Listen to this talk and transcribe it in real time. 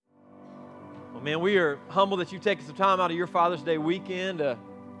Well, man, we are humbled that you've taken some time out of your Father's Day weekend to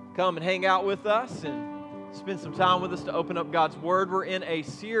come and hang out with us and spend some time with us to open up God's Word. We're in a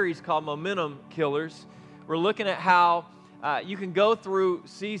series called Momentum Killers. We're looking at how you can go through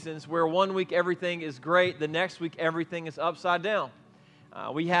seasons where one week everything is great, the next week everything is upside down.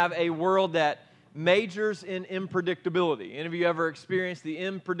 We have a world that majors in unpredictability. Any of you ever experienced the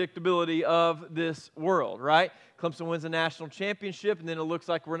unpredictability of this world, right? Clemson wins a national championship, and then it looks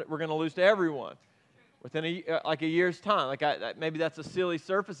like we're going to lose to everyone within a year's time. Maybe that's a silly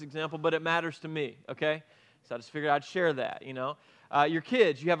surface example, but it matters to me, okay? So I just figured I'd share that, you know. Your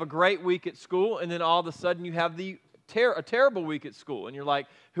kids, you have a great week at school, and then all of a sudden you have a terrible week at school, and you're like,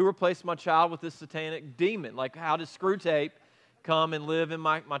 who replaced my child with this satanic demon? Like, how does Screwtape come and live in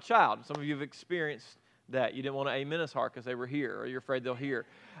my child? Some of you have experienced that. You didn't want to amen us hard because they were here, or you're afraid they'll hear.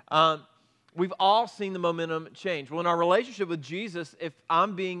 We've all seen the momentum change. Well, in our relationship with Jesus, if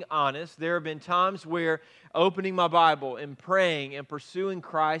I'm being honest, there have been times where opening my Bible and praying and pursuing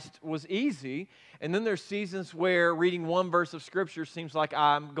Christ was easy, and then there's seasons where reading one verse of Scripture seems like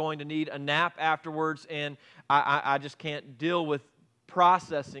I'm going to need a nap afterwards, and I just can't deal with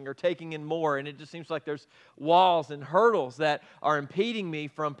processing or taking in more, and it just seems like there's walls and hurdles that are impeding me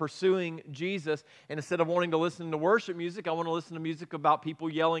from pursuing Jesus. And instead of wanting to listen to worship music, I want to listen to music about people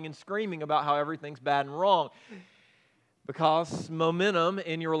yelling and screaming about how everything's bad and wrong. Because momentum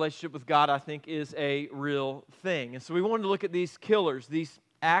in your relationship with God, I think, is a real thing. And so we wanted to look at these killers, these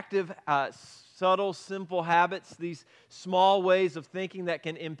active, subtle, simple habits, these small ways of thinking that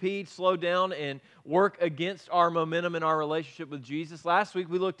can impede, slow down, and work against our momentum in our relationship with Jesus. Last week,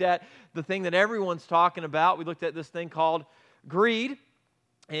 we looked at the thing that everyone's talking about. We looked at this thing called greed,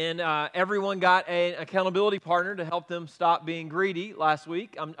 and everyone got an accountability partner to help them stop being greedy last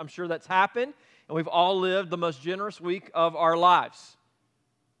week. I'm sure that's happened, and we've all lived the most generous week of our lives.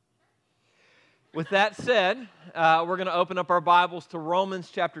 With that said, we're going to open up our Bibles to Romans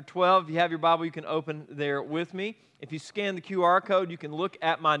chapter 12. If you have your Bible, you can open there with me. If you scan the QR code, you can look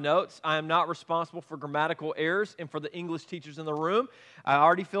at my notes. I am not responsible for grammatical errors, and for the English teachers in the room, I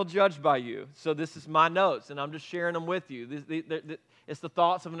already feel judged by you. So this is my notes, and I'm just sharing them with you. It's the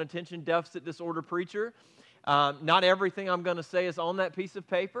thoughts of an attention deficit disorder preacher. Not everything I'm going to say is on that piece of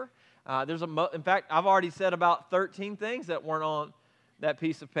paper. In fact, I've already said about 13 things that weren't on that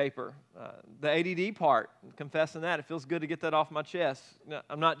piece of paper. The ADD part, confessing that, it feels good to get that off my chest.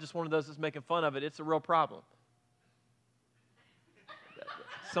 I'm not just one of those that's making fun of it. It's a real problem.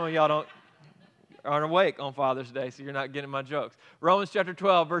 Some of y'all aren't awake on Father's Day, so you're not getting my jokes. Romans chapter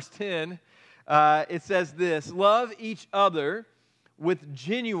 12, verse 10, it says this: love each other with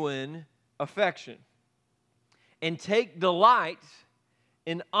genuine affection, and take delight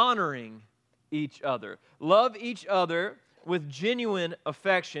in honoring each other. Love each other with genuine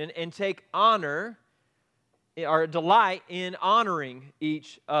affection, and take honor or delight in honoring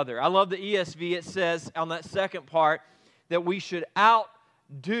each other. I love the ESV. It says on that second part that we should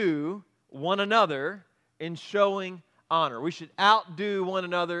outdo one another in showing honor. We should outdo one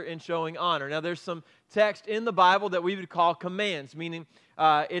another in showing honor. Now, there's some text in the Bible that we would call commands, meaning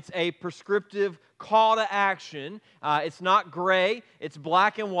it's a prescriptive call to action. It's not gray. It's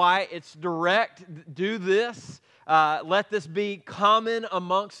black and white. It's direct. Do this. Let this be common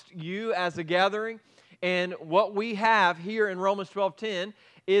amongst you as a gathering. And what we have here in Romans 12:10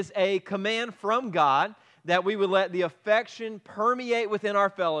 is a command from God that we would let the affection permeate within our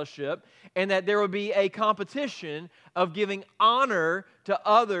fellowship, and that there would be a competition of giving honor to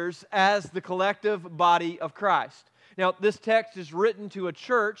others as the collective body of Christ. Now, this text is written to a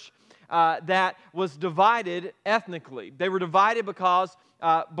church that was divided ethnically. They were divided because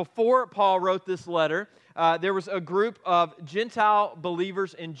before Paul wrote this letter, there was a group of Gentile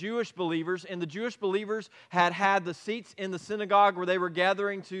believers and Jewish believers, and the Jewish believers had the seats in the synagogue where they were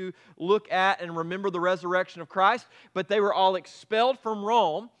gathering to look at and remember the resurrection of Christ, but they were all expelled from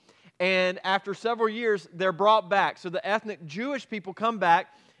Rome, and after several years, they're brought back. So the ethnic Jewish people come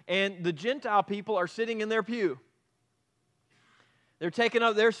back, and the Gentile people are sitting in their pew. They're taking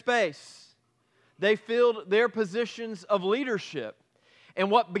up their space. They filled their positions of leadership.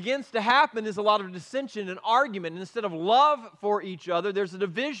 And what begins to happen is a lot of dissension and argument. And instead of love for each other, there's a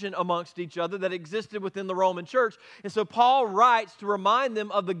division amongst each other that existed within the Roman church. And so Paul writes to remind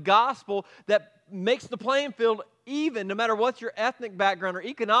them of the gospel that makes the playing field even, no matter what your ethnic background or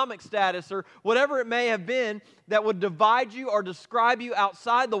economic status or whatever it may have been that would divide you or describe you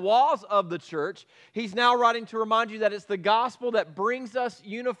outside the walls of the church. He's now writing to remind you that it's the gospel that brings us,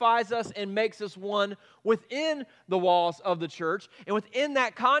 unifies us, and makes us one within the walls of the church. And within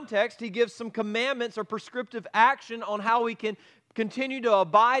that context, he gives some commandments or prescriptive action on how we can continue to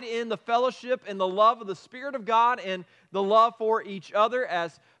abide in the fellowship and the love of the Spirit of God and the love for each other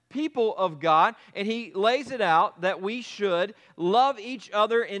as people of God. And he lays it out that we should love each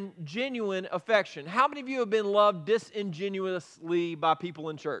other in genuine affection. How many of you have been loved disingenuously by people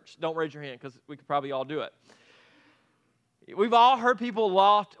in church? Don't raise your hand because we could probably all do it. We've all heard people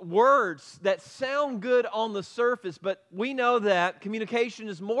loft words that sound good on the surface, but we know that communication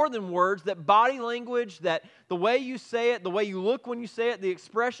is more than words, that body language, that the way you say it, the way you look when you say it, the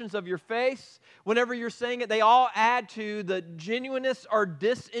expressions of your face, whenever you're saying it, they all add to the genuineness or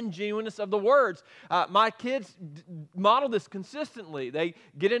disingenuousness of the words. My kids model this consistently. They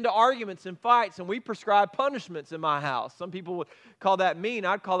get into arguments and fights, and we prescribe punishments in my house. Some people would call that mean.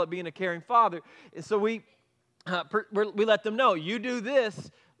 I'd call it being a caring father. And so we let them know, you do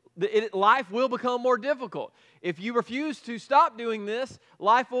this, life will become more difficult. If you refuse to stop doing this,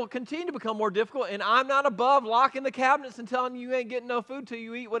 life will continue to become more difficult, and I'm not above locking the cabinets and telling you ain't getting no food till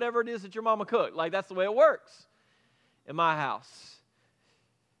you eat whatever it is that your mama cooked. Like, that's the way it works in my house.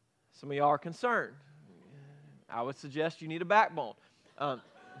 Some of y'all are concerned. I would suggest you need a backbone.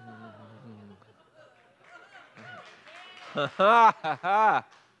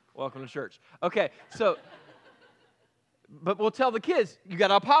 Welcome to church. Okay, so... But we'll tell the kids, you got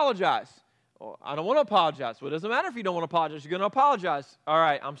to apologize. Oh, I don't want to apologize. Well, it doesn't matter if you don't want to apologize. You're going to apologize. All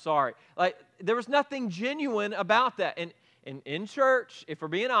right, I'm sorry. Like, there was nothing genuine about that. And in church, if we're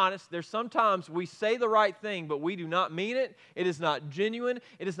being honest, there's sometimes we say the right thing, but we do not mean it. It is not genuine.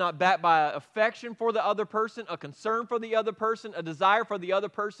 It is not backed by affection for the other person, a concern for the other person, a desire for the other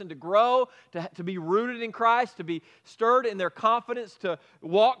person to grow, to be rooted in Christ, to be stirred in their confidence, to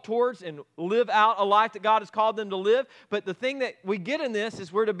walk towards and live out a life that God has called them to live. But the thing that we get in this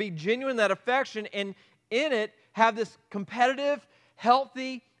is we're to be genuine in that affection, and in it have this competitive,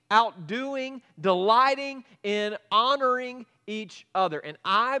 healthy, outdoing, delighting in honoring each other. And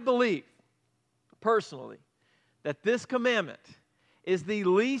I believe, personally, that this commandment is the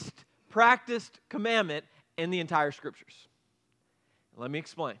least practiced commandment in the entire Scriptures. Let me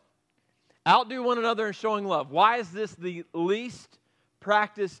explain. Outdo one another in showing love. Why is this the least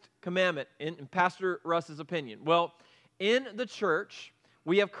practiced commandment, in Pastor Russ's opinion? Well, in the church,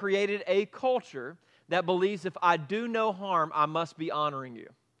 we have created a culture that believes if I do no harm, I must be honoring you.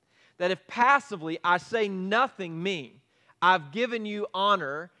 That if passively I say nothing mean, I've given you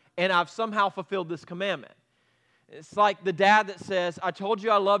honor and I've somehow fulfilled this commandment. It's like the dad that says, I told you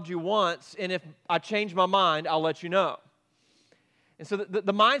I loved you once, and if I change my mind, I'll let you know. And so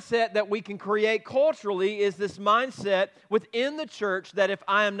the mindset that we can create culturally is this mindset within the church that if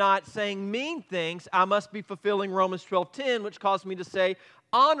I am not saying mean things, I must be fulfilling Romans 12:10, which caused me to say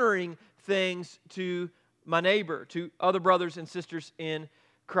honoring things to my neighbor, to other brothers and sisters in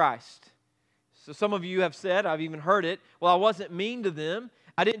Christ. So some of you have said, I've even heard it, well, I wasn't mean to them.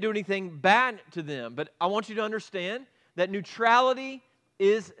 I didn't do anything bad to them. But I want you to understand that neutrality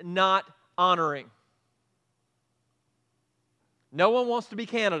is not honoring. No one wants to be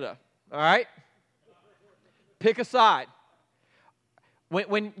Canada, all right? Pick a side.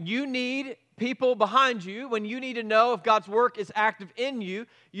 When you need people behind you, when you need to know if God's work is active in you,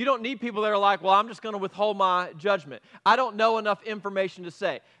 you don't need people that are like, well, I'm just going to withhold my judgment. I don't know enough information to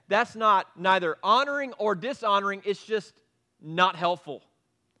say. That's not neither honoring or dishonoring. It's just not helpful.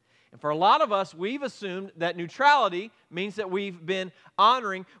 And for a lot of us, we've assumed that neutrality means that we've been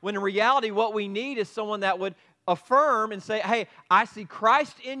honoring, when in reality what we need is someone that would affirm and say, hey, I see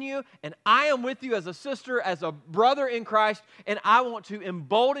Christ in you, and I am with you as a sister, as a brother in Christ, and I want to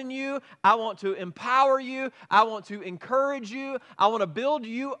embolden you, I want to empower you, I want to encourage you, I want to build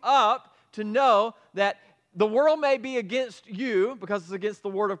you up to know that the world may be against you because it's against the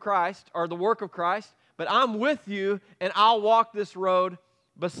word of Christ or the work of Christ, but I'm with you, and I'll walk this road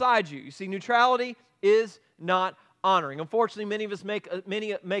beside you. You see, neutrality is not honoring. Unfortunately, many of us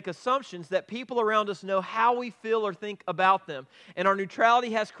make assumptions that people around us know how we feel or think about them. And our neutrality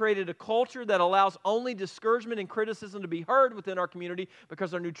has created a culture that allows only discouragement and criticism to be heard within our community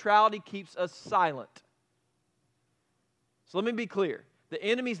because our neutrality keeps us silent. So let me be clear. The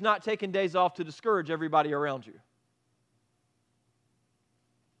enemy's not taking days off to discourage everybody around you.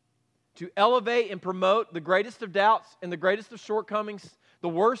 To elevate and promote the greatest of doubts and the greatest of shortcomings, the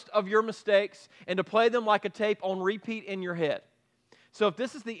worst of your mistakes, and to play them like a tape on repeat in your head. So if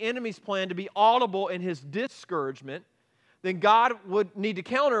this is the enemy's plan to be audible in his discouragement, then God would need to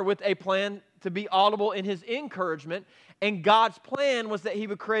counter with a plan to be audible in his encouragement. And God's plan was that He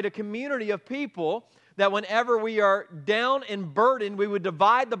would create a community of people that whenever we are down and burdened, we would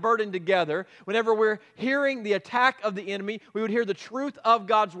divide the burden together. Whenever we're hearing the attack of the enemy, we would hear the truth of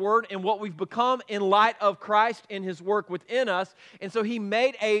God's word and what we've become in light of Christ and His work within us. And so He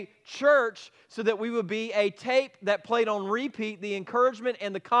made a church so that we would be a tape that played on repeat the encouragement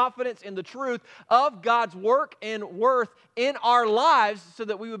and the confidence and the truth of God's work and worth in our lives, so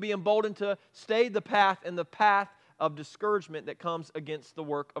that we would be emboldened to stay the path and the path of discouragement that comes against the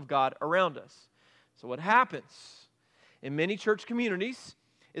work of God around us. So what happens in many church communities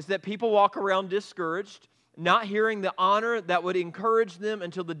is that people walk around discouraged, not hearing the honor that would encourage them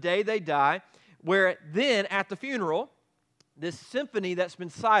until the day they die, where then at the funeral, this symphony that's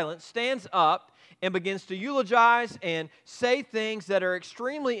been silent stands up and begins to eulogize and say things that are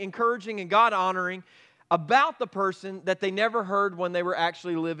extremely encouraging and God-honoring about the person that they never heard when they were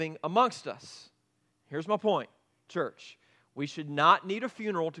actually living amongst us. Here's my point, church. We should not need a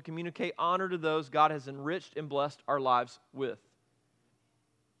funeral to communicate honor to those God has enriched and blessed our lives with.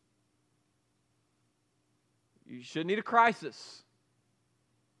 You shouldn't need a crisis.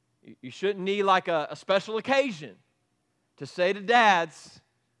 You shouldn't need like a special occasion to say to dads,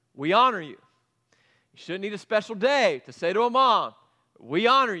 we honor you. You shouldn't need a special day to say to a mom, we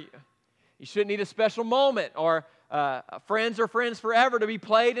honor you. You shouldn't need a special moment or Friends are friends forever to be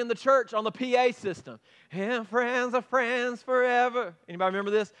played in the church on the PA system. And friends are friends forever. Anybody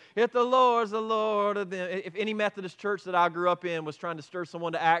remember this? If the Lord's the Lord of them. If any Methodist church that I grew up in was trying to stir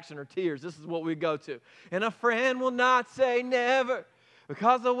someone to action or tears, this is what we'd go to. And a friend will not say never,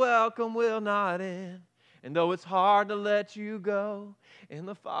 because the welcome will not end. And though it's hard to let you go, in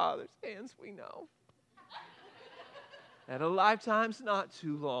the Father's hands we know that a lifetime's not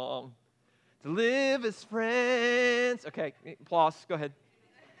too long to live as friends. Okay, applause. Go ahead.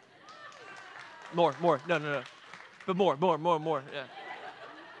 More. No. But more. Yeah.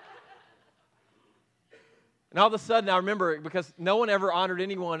 And all of a sudden, I remember, because no one ever honored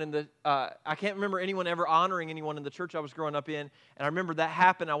anyone in the, I can't remember anyone ever honoring anyone in the church I was growing up in. And I remember that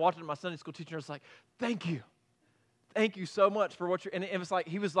happened. I watched it with my Sunday school teacher, and I was like, thank you. Thank you so much for what you're, and it was like,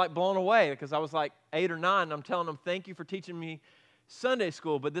 he was like blown away, because I was like 8 or 9, and I'm telling him, thank you for teaching me Sunday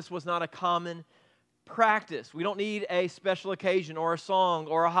school, but this was not a common practice. We don't need a special occasion or a song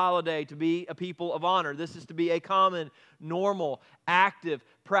or a holiday to be a people of honor. This is to be a common, normal, active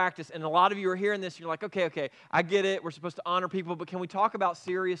practice. And a lot of you are hearing this, and you're like, okay, I get it. We're supposed to honor people, but can we talk about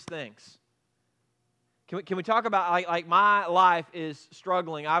serious things? Can we talk about, like my life is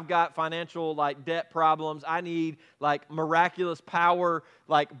struggling. I've got financial, debt problems. I need, miraculous power,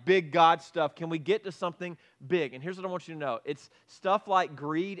 big God stuff. Can we get to something big? And here's what I want you to know. It's stuff like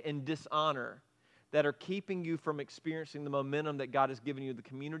greed and dishonor that are keeping you from experiencing the momentum that God has given you, the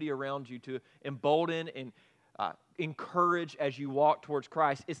community around you, to embolden and encourage as you walk towards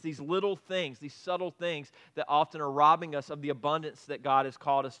Christ. It's these little things, these subtle things that often are robbing us of the abundance that God has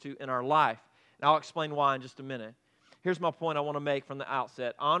called us to in our life. And I'll explain why in just a minute. Here's my point I want to make from the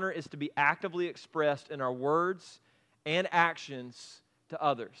outset. Honor is to be actively expressed in our words and actions to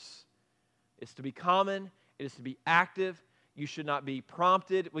others. It's to be common. It is to be active. You should not be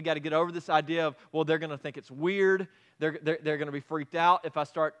prompted. We got to get over this idea of, well, they're going to think it's weird. They're going to be freaked out if I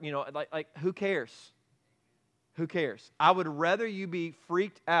start, who cares? Who cares? I would rather you be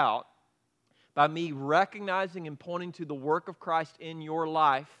freaked out by me recognizing and pointing to the work of Christ in your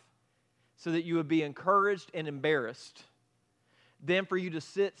life, so that you would be encouraged and embarrassed, than for you to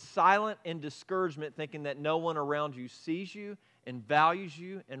sit silent in discouragement, thinking that no one around you sees you and values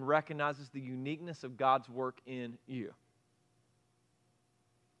you and recognizes the uniqueness of God's work in you.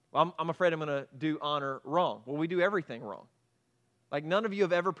 Well, I'm afraid I'm going to do honor wrong. Well, we do everything wrong. None of you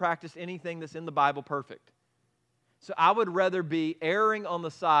have ever practiced anything that's in the Bible perfect. So I would rather be erring on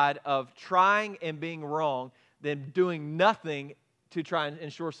the side of trying and being wrong than doing nothing to try and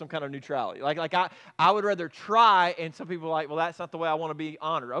ensure some kind of neutrality. I would rather try, and some people are like, well, that's not the way I want to be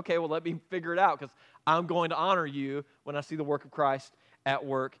honored. Okay, well, let me figure it out, because I'm going to honor you when I see the work of Christ at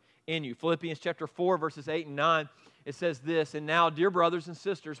work in you. Philippians chapter 4, verses 8 and 9, it says this, and now, dear brothers and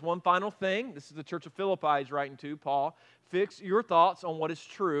sisters, one final thing. This is the church of Philippi he's writing to, Paul. Fix your thoughts on what is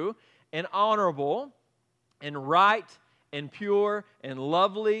true and honorable and right and pure and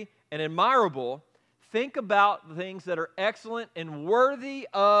lovely and admirable. Think about the things that are excellent and worthy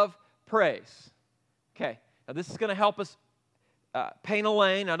of praise. Okay, now this is going to help us paint a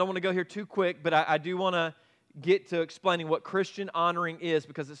lane. I don't want to go here too quick, but I do want to get to explaining what Christian honoring is,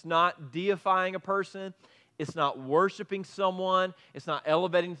 because it's not deifying a person. It's not worshiping someone. It's not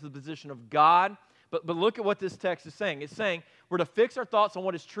elevating to the position of God. But look at what this text is saying. It's saying we're to fix our thoughts on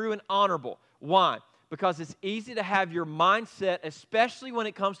what is true and honorable. Why? Because it's easy to have your mindset, especially when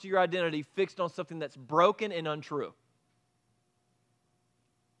it comes to your identity, fixed on something that's broken and untrue.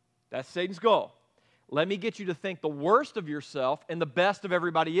 That's Satan's goal. Let me get you to think the worst of yourself and the best of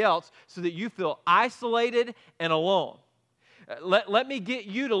everybody else so that you feel isolated and alone. Let me get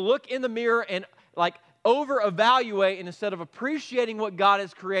you to look in the mirror and over-evaluate, and instead of appreciating what God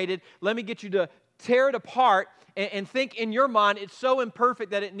has created, let me get you to tear it apart and think in your mind it's so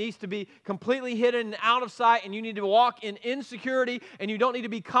imperfect that it needs to be completely hidden and out of sight, and you need to walk in insecurity, and you don't need to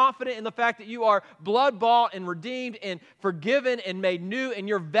be confident in the fact that you are blood-bought and redeemed and forgiven and made new, and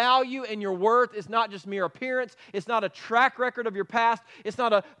your value and your worth is not just mere appearance. It's not a track record of your past. It's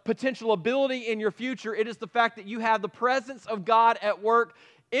not a potential ability in your future. It is the fact that you have the presence of God at work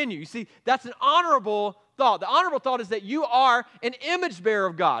in you. You see, that's an honorable thought. The honorable thought is that you are an image bearer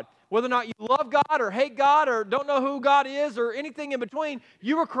of God. Whether or not you love God or hate God or don't know who God is or anything in between,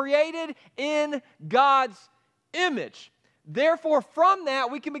 you were created in God's image. Therefore, from that,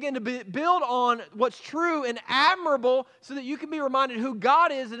 we can begin to build on what's true and admirable so that you can be reminded who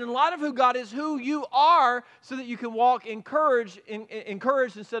God is, and in light of who God is, who you are, so that you can walk encouraged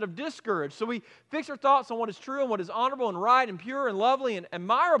instead of discouraged. So we fix our thoughts on what is true and what is honorable and right and pure and lovely and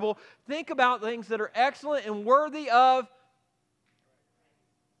admirable. Think about things that are excellent and worthy of.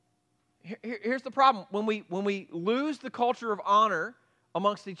 Here's the problem. When we lose the culture of honor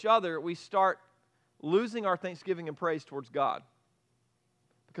amongst each other, we start losing our thanksgiving and praise towards God.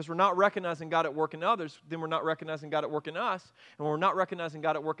 Because we're not recognizing God at work in others, then we're not recognizing God at work in us. And when we're not recognizing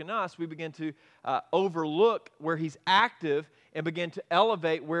God at work in us, we begin to overlook where He's active and begin to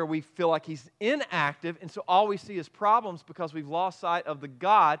elevate where we feel like He's inactive. And so all we see is problems because we've lost sight of the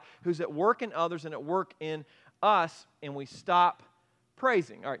God who's at work in others and at work in us, and we stop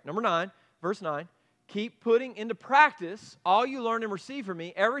praising. All right, number 9, verse 9. Keep putting into practice all you learned and received from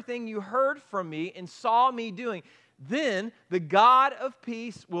me, everything you heard from me and saw me doing. Then the God of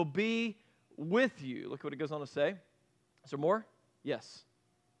peace will be with you. Look what it goes on to say. Is there more? Yes.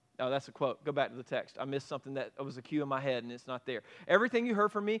 Oh, that's a quote. Go back to the text. I missed something that was a cue in my head and it's not there. Everything you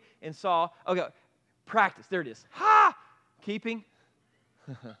heard from me and saw. Okay, practice. There it is. Ha! Keeping.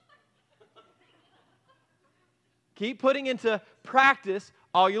 Keep putting into practice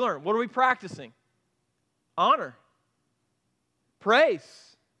all you learn. What are we practicing? Honor.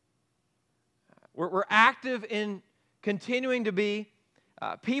 Praise. We're active in continuing to be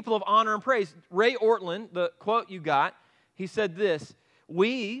people of honor and praise. Ray Ortlund, the quote you got, he said this: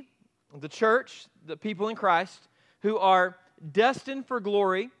 we, the church, the people in Christ, who are destined for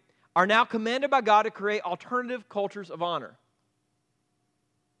glory, are now commanded by God to create alternative cultures of honor.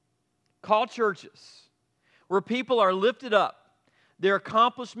 Call churches where people are lifted up, their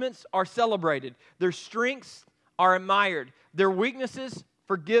accomplishments are celebrated, their strengths are admired, their weaknesses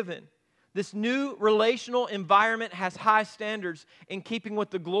forgiven. This new relational environment has high standards in keeping with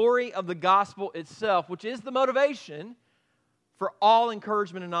the glory of the gospel itself, which is the motivation for all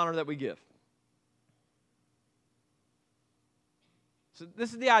encouragement and honor that we give. So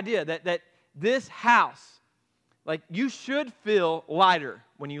this is the idea that this house, like, you should feel lighter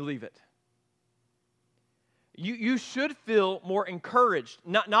when you leave it. You should feel more encouraged,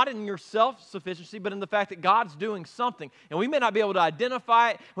 not in your self-sufficiency, but in the fact that God's doing something. And we may not be able to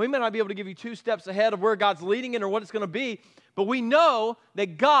identify it. We may not be able to give you 2 steps ahead of where God's leading it or what it's going to be, but we know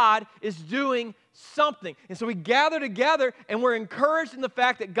that God is doing something. And so we gather together and we're encouraged in the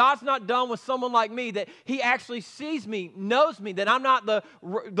fact that God's not done with someone like me, that He actually sees me, knows me, that I'm not the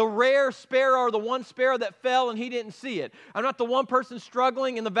rare sparrow or the one sparrow that fell and He didn't see it. I'm not the one person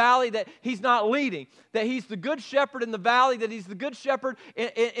struggling in the valley that He's not leading, that He's the good shepherd in the valley, that He's the good shepherd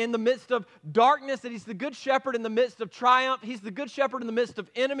in the midst of darkness, that He's the good shepherd in the midst of triumph. He's the good shepherd in the midst of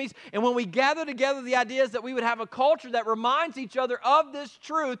enemies. And when we gather together, the idea is that we would have a culture that reminds each other of this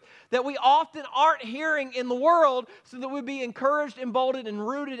truth that we often aren't hearing in the world, so that we'd be encouraged, emboldened, and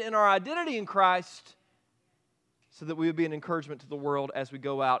rooted in our identity in Christ, so that we would be an encouragement to the world as we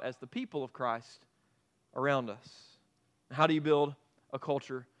go out as the people of Christ around us. How do you build a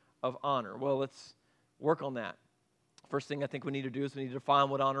culture of honor? Well, let's work on that. First thing I think we need to do is we need to define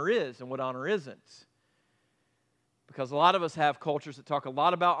what honor is and what honor isn't. Because a lot of us have cultures that talk a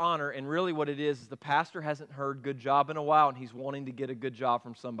lot about honor, and really what it is the pastor hasn't heard good job in a while, and he's wanting to get a good job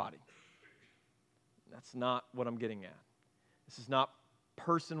from somebody. That's not what I'm getting at. This is not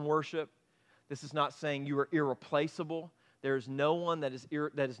person worship. This is not saying you are irreplaceable. There is no one that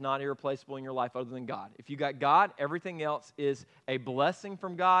is not irreplaceable in your life other than God. If you got God, everything else is a blessing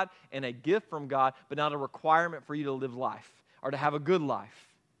from God and a gift from God, but not a requirement for you to live life or to have a good life.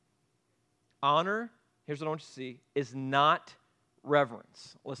 Honor, here's what I want you to see, is not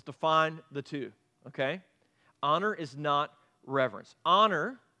reverence. Let's define the two. okay? Honor is not reverence.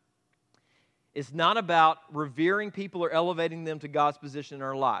 Honor is not about revering people or elevating them to God's position in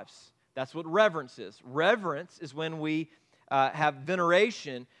our lives. That's what reverence is. Reverence is when we have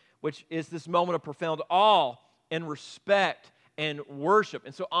veneration, which is this moment of profound awe and respect and worship.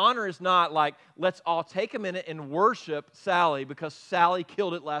 And so honor is not like, let's all take a minute and worship Sally because Sally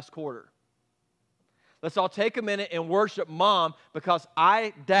killed it last quarter. Let's all take a minute and worship Mom because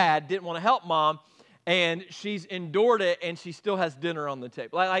Dad, didn't want to help Mom, and she's endured it, and she still has dinner on the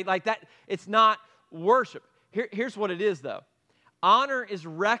table. Like that, it's not worship. Here's what it is, though. Honor is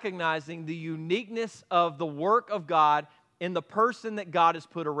recognizing the uniqueness of the work of God in the person that God has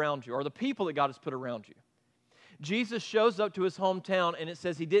put around you, or the people that God has put around you. Jesus shows up to his hometown, and it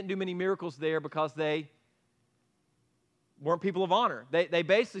says he didn't do many miracles there because they weren't people of honor. They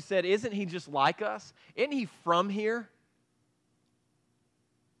basically said, isn't he just like us? Isn't he from here?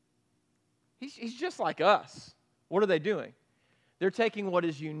 He's just like us. What are they doing? They're taking what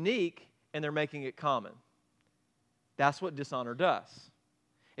is unique and they're making it common. That's what dishonor does.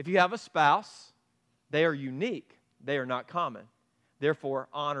 If you have a spouse, they are unique. They are not common. Therefore,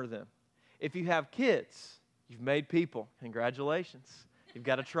 honor them. If you have kids, you've made people. Congratulations. You've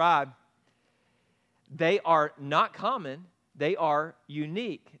got a tribe. They are not common. They are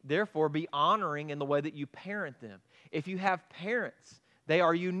unique. Therefore, be honoring in the way that you parent them. If you have parents, they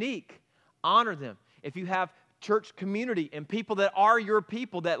are unique. Honor them. If you have church community and people that are your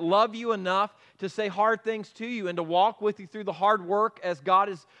people that love you enough to say hard things to you and to walk with you through the hard work as God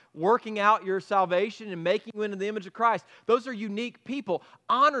is working out your salvation and making you into the image of Christ. Those are unique people.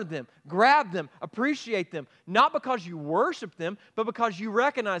 Honor them, grab them, appreciate them, not because you worship them, but because you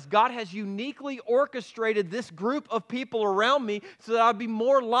recognize God has uniquely orchestrated this group of people around me so that I would be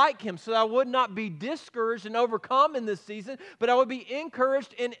more like Him, so that I would not be discouraged and overcome in this season, but I would be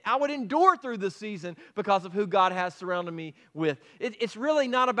encouraged and I would endure through this season because of who God has surrounded me with. It's really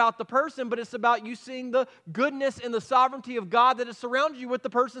not about the person, but it's about you seeing the goodness and the sovereignty of God that has surrounded you with the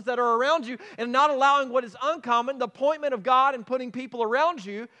persons that are around you, and not allowing what is uncommon, the appointment of God and putting people around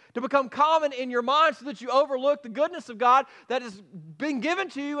you, to become common in your mind so that you overlook the goodness of God that has been given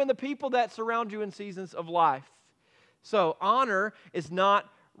to you and the people that surround you in seasons of life. So honor is not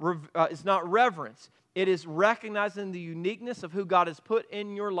reverence. It is recognizing the uniqueness of who God has put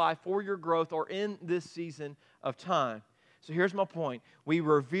in your life for your growth or in this season of time. So here's my point. We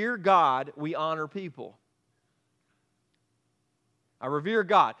revere God, we honor people. I revere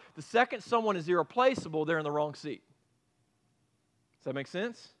God. The second someone is irreplaceable, they're in the wrong seat. Does that make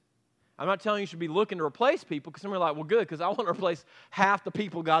sense? I'm not telling you should be looking to replace people because some are like, well, good, because I want to replace half the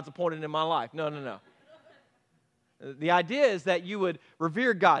people God's appointed in my life. No. The idea is that you would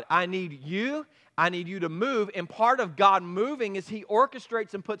revere God. I need you to move, and part of God moving is He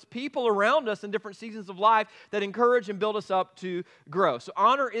orchestrates and puts people around us in different seasons of life that encourage and build us up to grow. So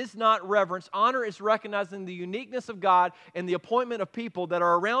honor is not reverence. Honor is recognizing the uniqueness of God and the appointment of people that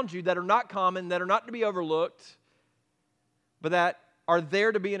are around you that are not common, that are not to be overlooked, but that are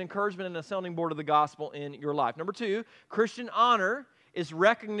there to be an encouragement and a sounding board of the gospel in your life. Number 2, Christian honor is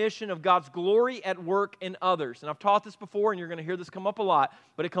recognition of God's glory at work in others. And I've taught this before, and you're going to hear this come up a lot,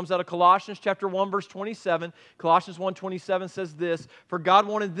 but it comes out of Colossians chapter 1, verse 27. Colossians 1:27 says this, "For God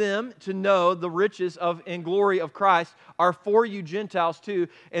wanted them to know the riches and glory of Christ are for you Gentiles too,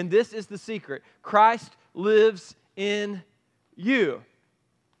 and this is the secret. Christ lives in you."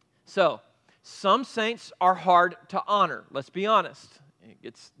 So, some saints are hard to honor. Let's be honest.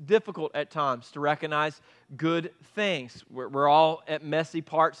 It's difficult at times to recognize good things. We're all at messy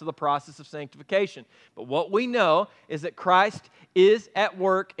parts of the process of sanctification. But what we know is that Christ is at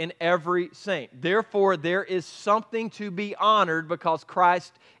work in every saint. Therefore, there is something to be honored because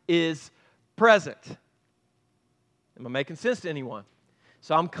Christ is present. Am I making sense to anyone?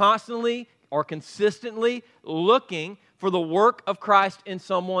 So I'm constantly or consistently looking for the work of Christ in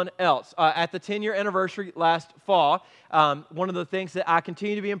someone else. At the 10-year anniversary last fall, one of the things that I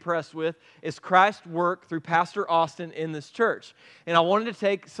continue to be impressed with is Christ's work through Pastor Austin in this church. And I wanted to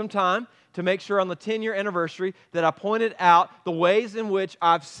take some time to make sure on the 10-year anniversary that I pointed out the ways in which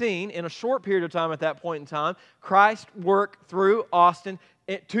I've seen, in a short period of time at that point in time, Christ work through Austin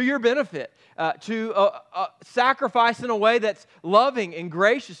to your benefit, to sacrifice in a way that's loving and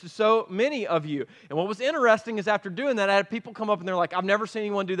gracious to so many of you. And what was interesting is after doing that, I had people come up and they're like, "I've never seen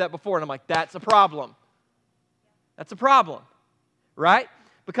anyone do that before." And I'm like, that's a problem. That's a problem, right?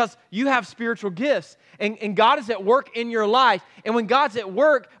 Because you have spiritual gifts, and God is at work in your life. And when God's at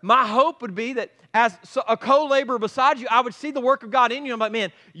work, my hope would be that as a co-laborer beside you, I would see the work of God in you. I'm like,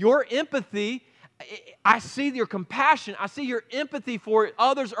 man, your empathy I see your compassion. I see your empathy for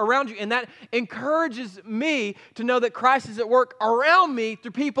others around you. And that encourages me to know that Christ is at work around me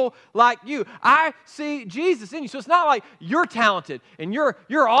through people like you. I see Jesus in you. So it's not like you're talented and you're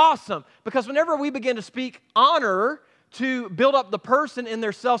awesome. Because whenever we begin to speak honor to build up the person in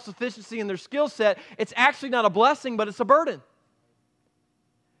their self-sufficiency and their skill set, it's actually not a blessing, but it's a burden.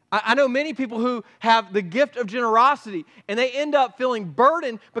 I know many people who have the gift of generosity, and they end up feeling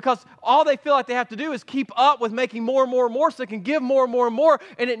burdened because all they feel like they have to do is keep up with making more and more and more so they can give more and more and more,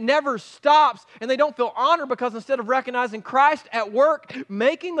 and it never stops, and they don't feel honored because instead of recognizing Christ at work,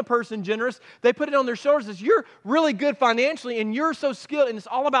 making the person generous, they put it on their shoulders as you're really good financially, and you're so skilled, and it's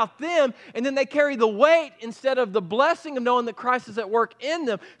all about them, and then they carry the weight instead of the blessing of knowing that Christ is at work in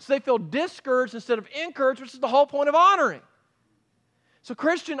them, so they feel discouraged instead of encouraged, which is the whole point of honoring. So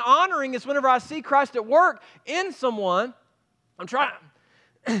Christian honoring is whenever I see Christ at work in someone, I'm trying,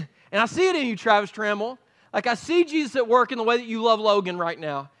 and I see it in you, Travis Trammell. Like I see Jesus at work in the way that you love Logan right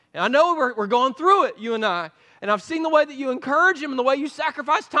now. And I know we're going through it, you and I. And I've seen the way that you encourage him and the way you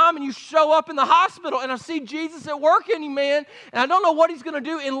sacrifice time and you show up in the hospital. And I see Jesus at work in you, man. And I don't know what he's going to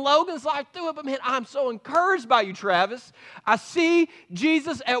do in Logan's life through it, but man, I'm so encouraged by you, Travis. I see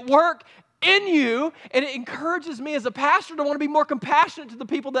Jesus at work in you, and it encourages me as a pastor to want to be more compassionate to the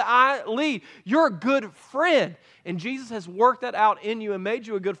people that I lead. You're a good friend, and Jesus has worked that out in you and made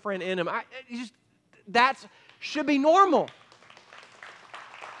you a good friend in him. That should be normal.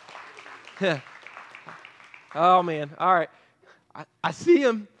 Oh, man. All right. I see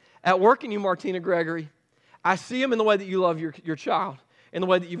him at work in you, Martina Gregory. I see him in the way that you love your child, in the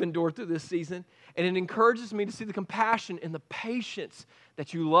way that you've endured through this season, and it encourages me to see the compassion and the patience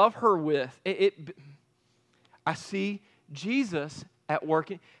that you love her with. I see Jesus at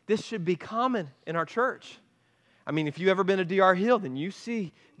work. This should be common in our church. I mean, if you've ever been to D.R. Hill, then you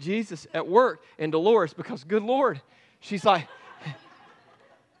see Jesus at work in Dolores because, good Lord, she's like,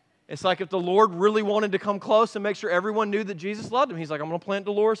 it's like if the Lord really wanted to come close and make sure everyone knew that Jesus loved him. He's like, I'm going to plant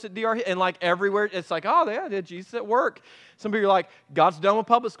Dolores at D.R. Hill. And like everywhere, it's like, oh, yeah, did Jesus at work. Some people are like, God's done with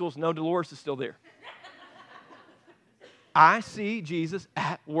public schools. No, Dolores is still there. I see Jesus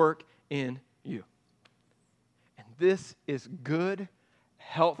at work in you. And this is good,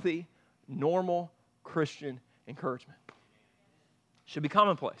 healthy, normal Christian encouragement. Should be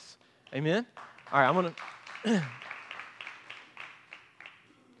commonplace. Amen? All right, I'm going to...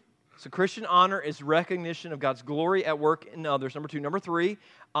 So Christian honor is recognition of God's glory at work in others. Number 2. Number 3,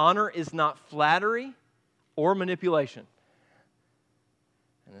 honor is not flattery or manipulation.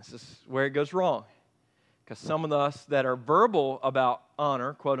 And this is where it goes wrong. Because some of us that are verbal about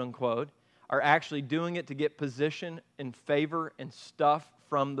honor, quote unquote, are actually doing it to get position and favor and stuff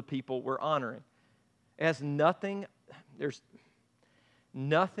from the people we're honoring. It has nothing, there's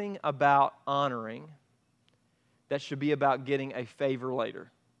nothing about honoring that should be about getting a favor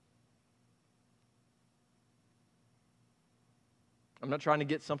later. I'm not trying to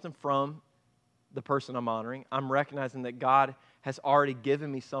get something from the person I'm honoring. I'm recognizing that God has already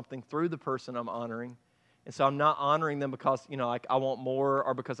given me something through the person I'm honoring. And so I'm not honoring them because, like I want more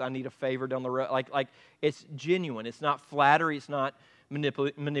or because I need a favor down the road. Like it's genuine. It's not flattery. It's not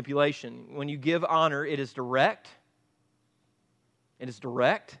manipulation. When you give honor, it is direct. It is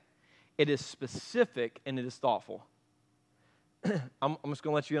direct. It is specific, and it is thoughtful. I'm just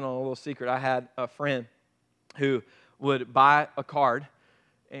going to let you in on a little secret. I had a friend who would buy a card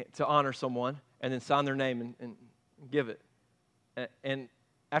to honor someone and then sign their name and give it. And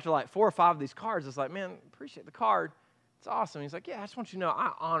after like 4 or 5 of these cards, it's like, man, appreciate the card. It's awesome. He's like, yeah, I just want you to know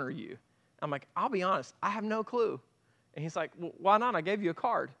I honor you. I'm like, I'll be honest, I have no clue. And he's like, well, why not? I gave you a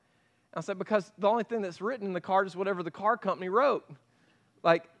card. And I said, because the only thing that's written in the card is whatever the car company wrote.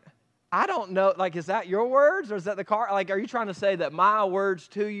 Like, I don't know, like, is that your words or is that the car? Like, are you trying to say that my words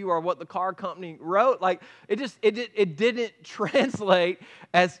to you are what the car company wrote? Like, it didn't translate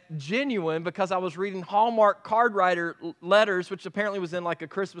as genuine because I was reading Hallmark card writer letters, which apparently was in like a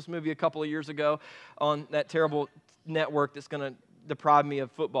Christmas movie a couple of years ago on that terrible network that's going to deprive me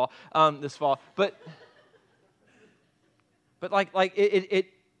of football this fall. But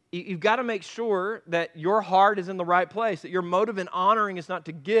you've got to make sure that your heart is in the right place, that your motive in honoring is not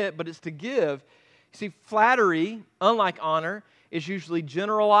to get, but it's to give. See, flattery, unlike honor, is usually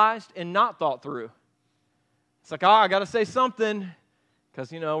generalized and not thought through. It's like, I got to say something because,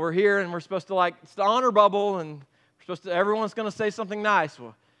 we're here and we're supposed to it's the honor bubble and everyone's going to say something nice.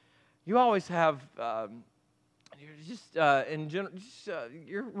 Well, you always have,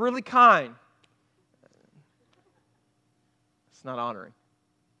 you're really kind. It's not honoring.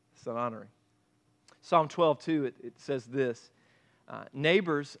 It's not honoring. Psalm 12:2, it says this,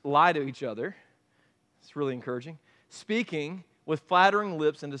 neighbors lie to each other, It's really encouraging. Speaking with flattering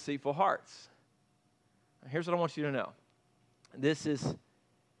lips and deceitful hearts. Now, here's what I want you to know. This is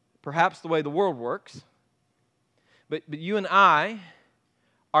perhaps the way the world works, but you and I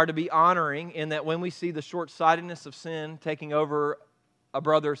are to be honoring in that when we see the short-sightedness of sin taking over a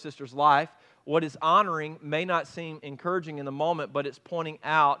brother or sister's life, what is honoring may not seem encouraging in the moment, but it's pointing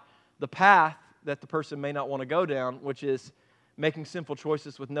out the path that the person may not want to go down, which is making sinful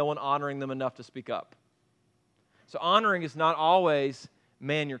choices with no one honoring them enough to speak up. So honoring is not always,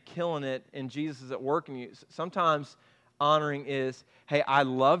 man, you're killing it and Jesus is at work in you. Sometimes honoring is, hey, I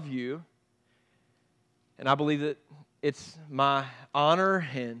love you, and I believe that it's my honor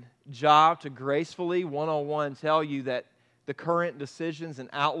and job to gracefully, one-on-one, tell you that the current decisions and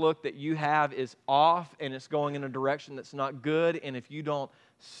outlook that you have is off and it's going in a direction that's not good, and if you don't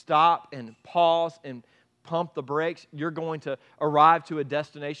stop and pause and pump the brakes, you're going to arrive to a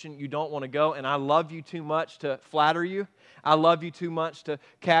destination you don't want to go, and I love you too much to flatter you. I love you too much to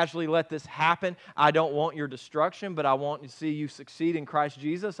casually let this happen. I don't want your destruction, but I want to see you succeed in Christ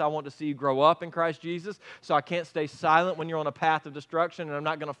Jesus. I want to see you grow up in Christ Jesus, so I can't stay silent when you're on a path of destruction, and I'm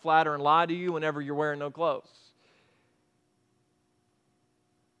not going to flatter and lie to you whenever you're wearing no clothes.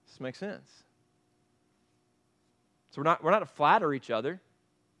 This makes sense. So we're not to flatter each other.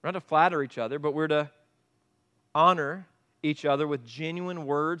 We're not to flatter each other, but we're to honor each other with genuine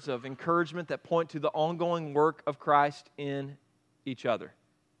words of encouragement that point to the ongoing work of Christ in each other.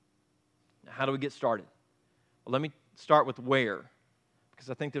 Now, how do we get started? Well, let me start with where, because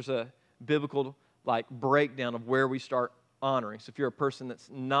I think there's a biblical breakdown of where we start honoring. So if you're a person that's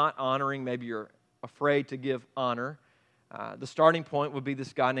not honoring, maybe you're afraid to give honor, the starting point would be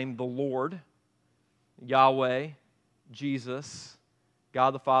this guy named the Lord, Yahweh, Jesus,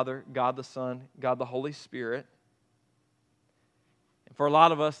 God the Father, God the Son, God the Holy Spirit. And for a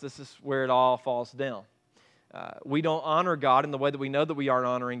lot of us, this is where it all falls down. We don't honor God, and the way that we know that we aren't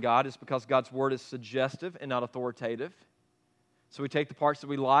honoring God is because God's Word is suggestive and not authoritative. So we take the parts that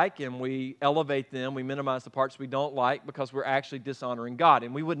we like and we elevate them. We minimize the parts we don't like because we're actually dishonoring God.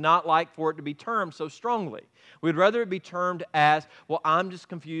 And we would not like for it to be termed so strongly. We'd rather it be termed as, well, I'm just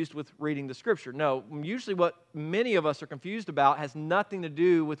confused with reading the Scripture. No, usually what many of us are confused about has nothing to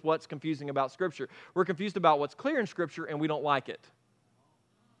do with what's confusing about Scripture. We're confused about what's clear in Scripture and we don't like it.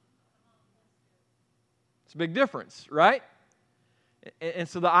 It's a big difference, right? And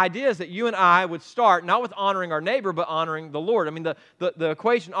so the idea is that you and I would start not with honoring our neighbor, but honoring the Lord. I mean, the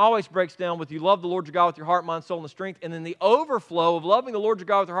equation always breaks down with you love the Lord your God with your heart, mind, soul, and strength. And then the overflow of loving the Lord your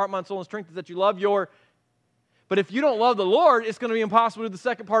God with your heart, mind, soul, and strength is that you love your... But if you don't love the Lord, it's going to be impossible to do the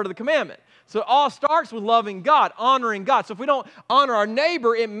second part of the commandment. So it all starts with loving God, honoring God. So if we don't honor our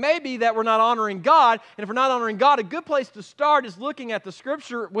neighbor, it may be that we're not honoring God. And if we're not honoring God, a good place to start is looking at the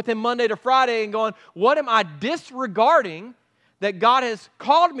Scripture within Monday to Friday and going, what am I disregarding that God has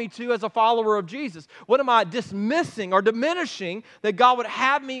called me to as a follower of Jesus? What am I dismissing or diminishing that God would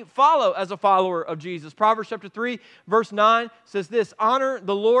have me follow as a follower of Jesus? Proverbs chapter 3, verse 9 says this, honor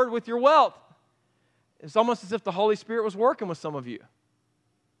the Lord with your wealth. It's almost as if the Holy Spirit was working with some of you.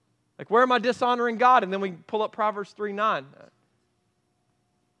 Like, where am I dishonoring God? And then we pull up Proverbs 3:9.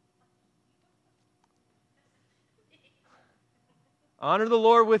 Honor the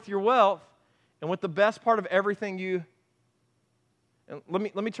Lord with your wealth and with the best part of everything you... And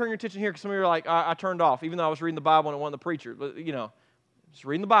let me turn your attention here, because some of you are like, I turned off, even though I was reading the Bible and it wasn't the preacher. But, just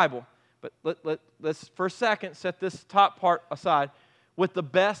reading the Bible. But let's for a second set this top part aside. With the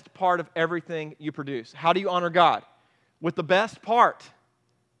best part of everything you produce. How do you honor God? With the best part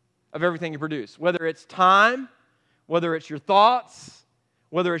of everything you produce. Whether it's time, whether it's your thoughts,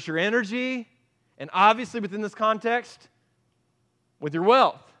 whether it's your energy, and obviously within this context, with your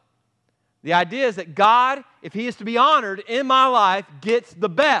wealth. The idea is that God, if He is to be honored in my life, gets the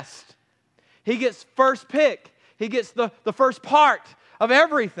best. He gets first pick. He gets the first part of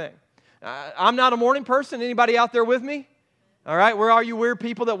everything. I'm not a morning person. Anybody out there with me? All right, where are you weird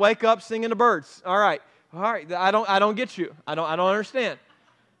people that wake up singing to birds? All right, I don't get you. I don't understand.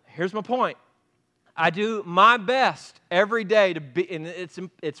 Here's my point. I do my best every day to be, and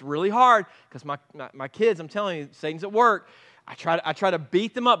it's really hard because my kids, I'm telling you, Satan's at work. I try to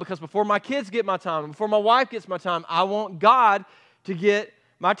beat them up because before my kids get my time, before my wife gets my time, I want God to get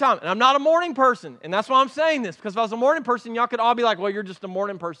my time. And I'm not a morning person, and that's why I'm saying this, because if I was a morning person, y'all could all be like, well, you're just a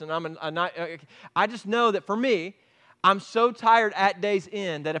morning person. I just know that for me, I'm so tired at day's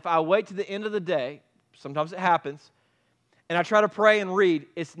end that if I wait to the end of the day, sometimes it happens, and I try to pray and read,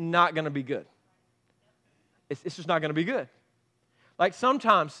 it's not going to be good. It's just not going to be good. Like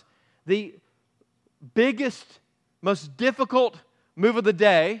sometimes the biggest, most difficult move of the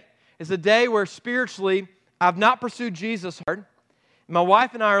day It's a day where spiritually I've not pursued Jesus hard. My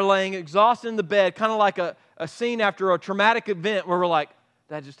wife and I are laying exhausted in the bed, kind of like a scene after a traumatic event where we're like,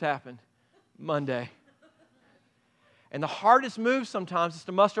 that just happened Monday. And the hardest move sometimes is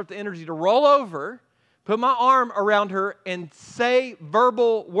to muster up the energy to roll over, put my arm around her, and say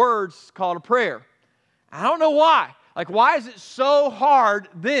verbal words called a prayer. I don't know why. Like, why is it so hard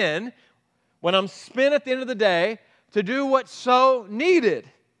then, when I'm spent at the end of the day, to do what's so needed?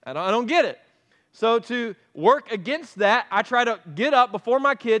 I don't get it. So to work against that, I try to get up before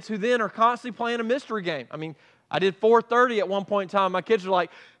my kids, who then are constantly playing a mystery game. I mean, I did 4:30 at one point in time. My kids are like,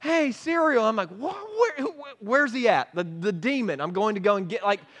 hey, cereal. I'm like, where's he at? The demon. I'm going to go and get,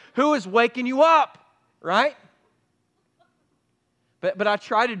 like, who is waking you up, right? But I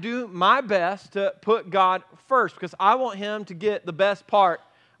try to do my best to put God first, because I want Him to get the best part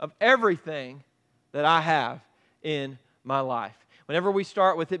of everything that I have in my life. Whenever we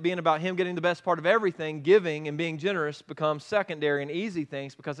start with it being about Him getting the best part of everything, giving and being generous becomes secondary and easy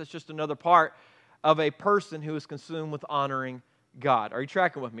things, because it's just another part of a person who is consumed with honoring God. Are you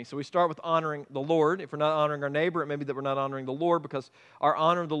tracking with me? So we start with honoring the Lord. If we're not honoring our neighbor, it may be that we're not honoring the Lord, because our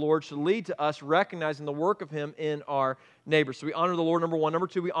honor of the Lord should lead to us recognizing the work of Him in our neighbor. So we honor the Lord, number one. Number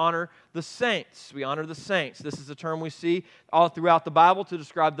two, we honor the saints. We honor the saints. This is a term we see all throughout the Bible to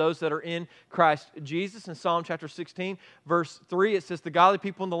describe those that are in Christ Jesus. In Psalm chapter 16, verse 3, it says, the godly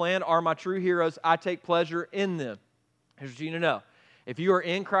people in the land are my true heroes. I take pleasure in them. Here's what you need to know. If you are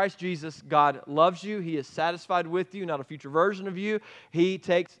in Christ Jesus, God loves you. He is satisfied with you, not a future version of you. He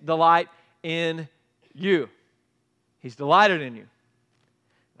takes delight in you. He's delighted in you.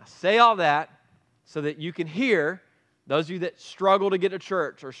 I say all that so that you can hear, those of you that struggle to get to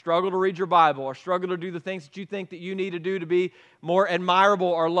church, or struggle to read your Bible, or struggle to do the things that you think that you need to do to be more admirable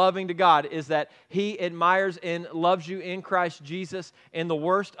or loving to God, is that He admires and loves you in Christ Jesus in the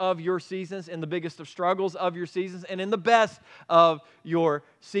worst of your seasons, in the biggest of struggles of your seasons, and in the best of your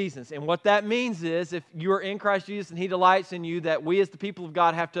seasons. And what that means is, if you are in Christ Jesus and He delights in you, that we as the people of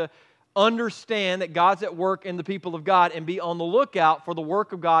God have to understand that God's at work in the people of God and be on the lookout for the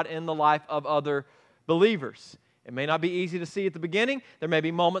work of God in the life of other believers. It may not be easy to see at the beginning. There may be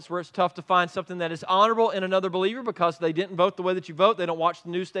moments where it's tough to find something that is honorable in another believer because they didn't vote the way that you vote. They don't watch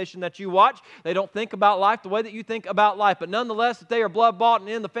the news station that you watch. They don't think about life the way that you think about life. But nonetheless, if they are blood-bought and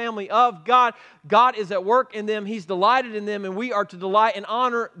in the family of God, God is at work in them. He's delighted in them, and we are to delight and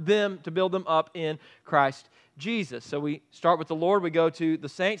honor them to build them up in Christ Jesus. So we start with the Lord. We go to the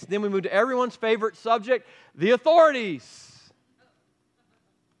saints. Then we move to everyone's favorite subject, the authorities.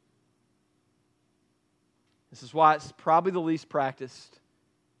 This is why it's probably the least practiced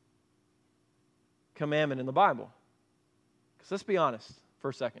commandment in the Bible. Because let's be honest for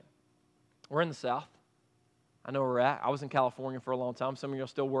a second. We're in the South. I know where we're at. I was in California for a long time. Some of you are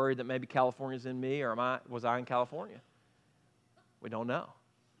still worried that maybe California's in me, or was I in California? We don't know.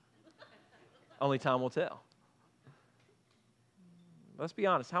 Only time will tell. Let's be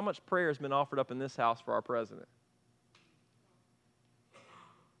honest. How much prayer has been offered up in this house for our president?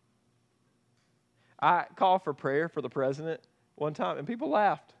 I called for prayer for the president one time, and people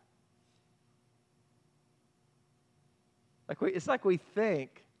laughed. It's like we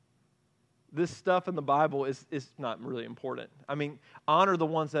think this stuff in the Bible is not really important. I mean, honor the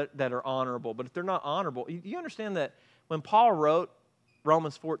ones that are honorable, but if they're not honorable, you understand that when Paul wrote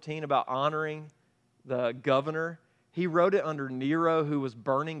Romans 14 about honoring the governor, he wrote it under Nero, who was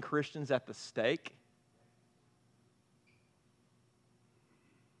burning Christians at the stake.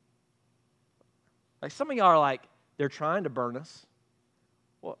 Like, some of y'all are like, they're trying to burn us.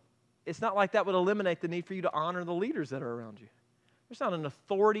 Well, it's not like that would eliminate the need for you to honor the leaders that are around you. There's not an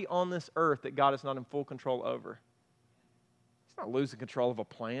authority on this earth that God is not in full control over. He's not losing control of a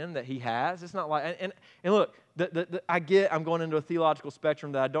plan that He has. It's not like, and look, I'm going into a theological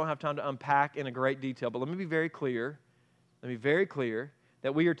spectrum that I don't have time to unpack in a great detail, but let me be very clear.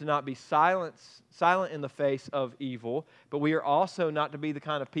 That we are to not be silent in the face of evil, but we are also not to be the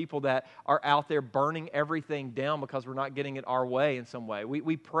kind of people that are out there burning everything down because we're not getting it our way in some way.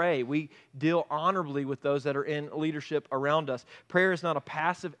 We pray. We deal honorably with those that are in leadership around us. Prayer is not a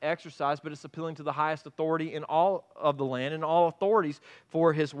passive exercise, but it's appealing to the highest authority in all of the land and all authorities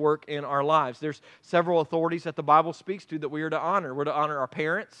for His work in our lives. There's several authorities that the Bible speaks to that we are to honor. We're to honor our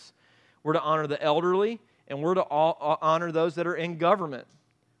parents. We're to honor the elderly. And we're to honor those that are in government,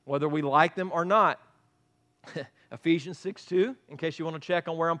 whether we like them or not. Ephesians 6:2, in case you want to check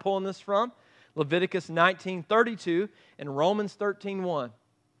on where I'm pulling this from. Leviticus 19:32 and Romans 13:1.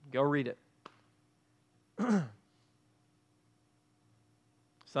 Go read it. It's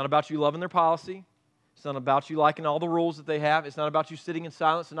not about you loving their policy. It's not about you liking all the rules that they have. It's not about you sitting in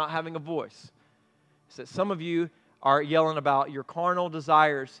silence and not having a voice. It's that some of you are yelling about your carnal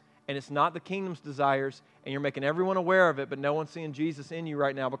desires, and it's not the kingdom's desires, and you're making everyone aware of it, but no one's seeing Jesus in you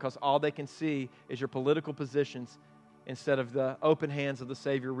right now because all they can see is your political positions instead of the open hands of the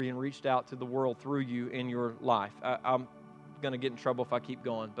Savior being reached out to the world through you in your life. I'm going to get in trouble if I keep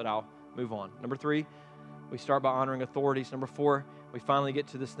going, but I'll move on. Number 3, we start by honoring authorities. Number 4, we finally get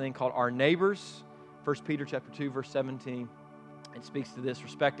to this thing called our neighbors. 1 Peter chapter 2, verse 17. It speaks to this.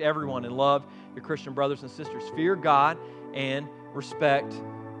 Respect everyone and love your Christian brothers and sisters. Fear God and respect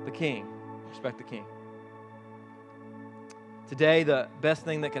the King. Respect the King. Today, the best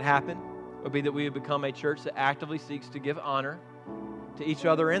thing that could happen would be that we would become a church that actively seeks to give honor to each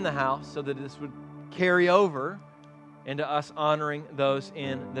other in the house so that this would carry over into us honoring those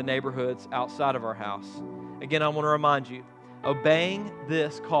in the neighborhoods outside of our house. Again, I want to remind you, obeying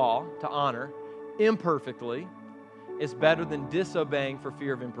this call to honor imperfectly is better than disobeying for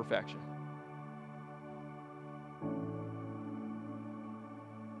fear of imperfection.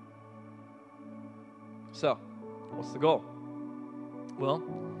 So, what's the goal? Well,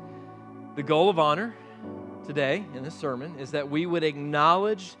 the goal of honor today in this sermon is that we would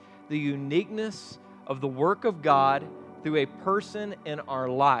acknowledge the uniqueness of the work of God through a person in our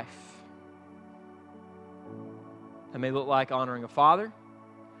life. That may look like honoring a father.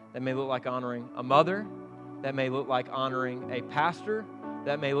 That may look like honoring a mother. That may look like honoring a pastor.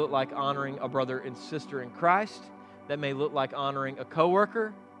 That may look like honoring a brother and sister in Christ. That may look like honoring a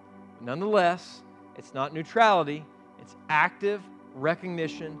coworker. Nonetheless, it's not neutrality. It's active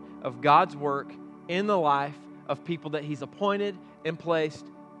recognition of God's work in the life of people that He's appointed and placed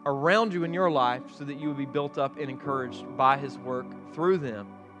around you in your life so that you would be built up and encouraged by His work through them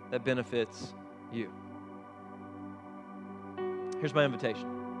that benefits you. Here's my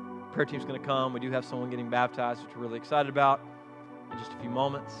invitation. The prayer team's going to come. We do have someone getting baptized, which we're really excited about in just a few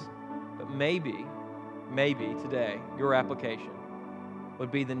moments. But maybe today, your application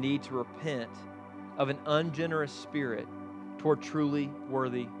would be the need to repent of an ungenerous spirit toward truly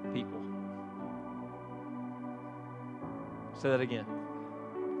worthy people. I'll say that again.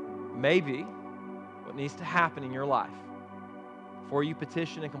 Maybe what needs to happen in your life before you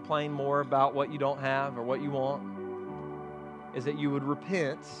petition and complain more about what you don't have or what you want is that you would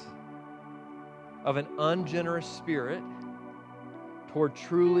repent of an ungenerous spirit toward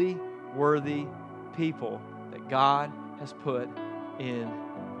truly worthy people that God has put in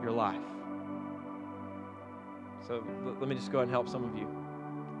your life. So let me just go ahead and help some of you.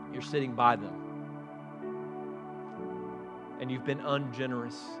 You're sitting by them, and you've been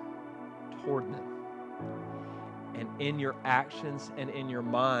ungenerous toward them. And in your actions and in your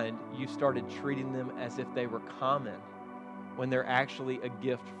mind, you started treating them as if they were common when they're actually a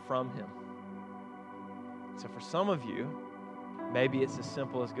gift from Him. So for some of you, maybe it's as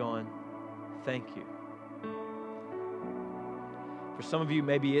simple as going, thank you. For some of you,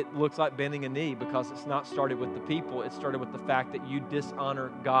 maybe it looks like bending a knee because it's not started with the people. It started with the fact that you dishonor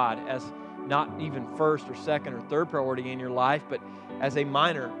God as not even first or second or third priority in your life, but as a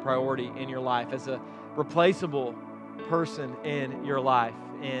minor priority in your life, as a replaceable person in your life.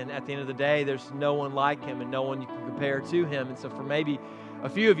 And at the end of the day, there's no one like Him and no one you can compare to Him. And so for maybe a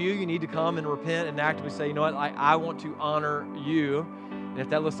few of you, you need to come and repent and actively say, you know what, I want to honor you. And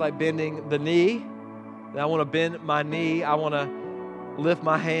if that looks like bending the knee, then I want to bend my knee. I want to lift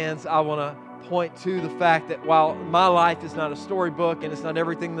my hands. I want to point to the fact that while my life is not a storybook and it's not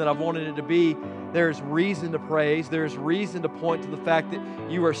everything that I've wanted it to be, there's reason to praise. There's reason to point to the fact that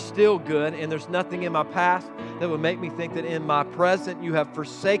you are still good, and there's nothing in my past that would make me think that in my present you have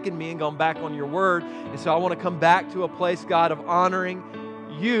forsaken me and gone back on your word. And so I want to come back to a place, God, of honoring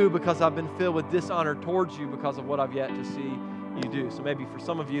you because I've been filled with dishonor towards you because of what I've yet to see you do. So maybe for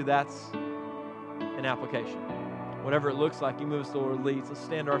some of you, that's an application. Whatever it looks like, you move as the Lord leads. Let's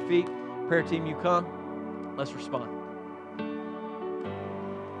stand to our feet. Prayer team, you come. Let's respond.